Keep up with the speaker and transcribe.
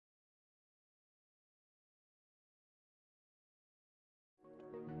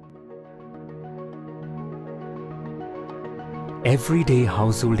Everyday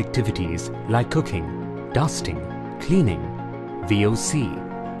household activities like cooking, dusting, cleaning,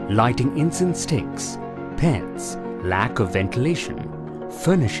 VOC, lighting incense sticks, pets, lack of ventilation,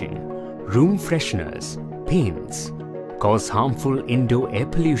 furnishing, room fresheners, paints cause harmful indoor air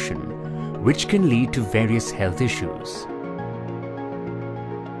pollution, which can lead to various health issues.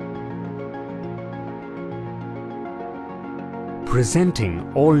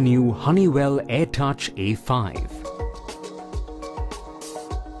 Presenting all-new Honeywell AirTouch A5.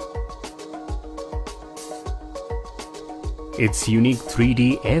 Its unique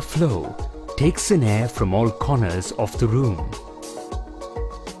 3D airflow takes in air from all corners of the room.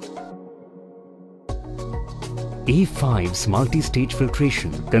 A5's multi-stage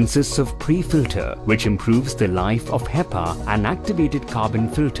filtration consists of pre-filter, which improves the life of HEPA and activated carbon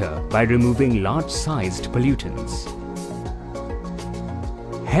filter by removing large-sized pollutants.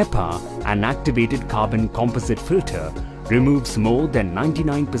 HEPA, an activated carbon composite filter, removes more than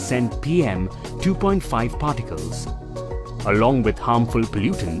 99% PM 2.5 particles, along with harmful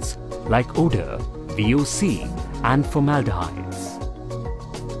pollutants like odor, VOC and formaldehydes.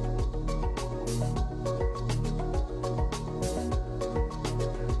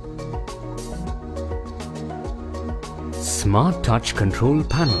 Smart Touch Control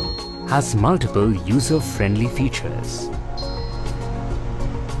Panel has multiple user-friendly features.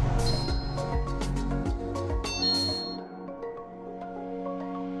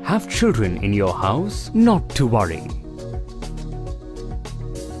 Have children in your house? Not to worry.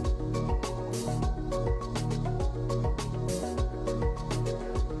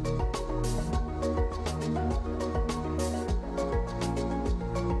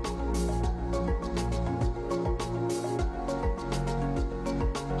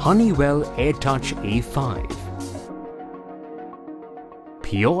 Honeywell AirTouch A5.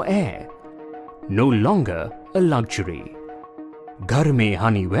 Pure air, no longer a luxury. घर में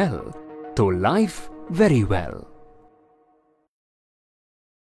Honeywell, तो life very well.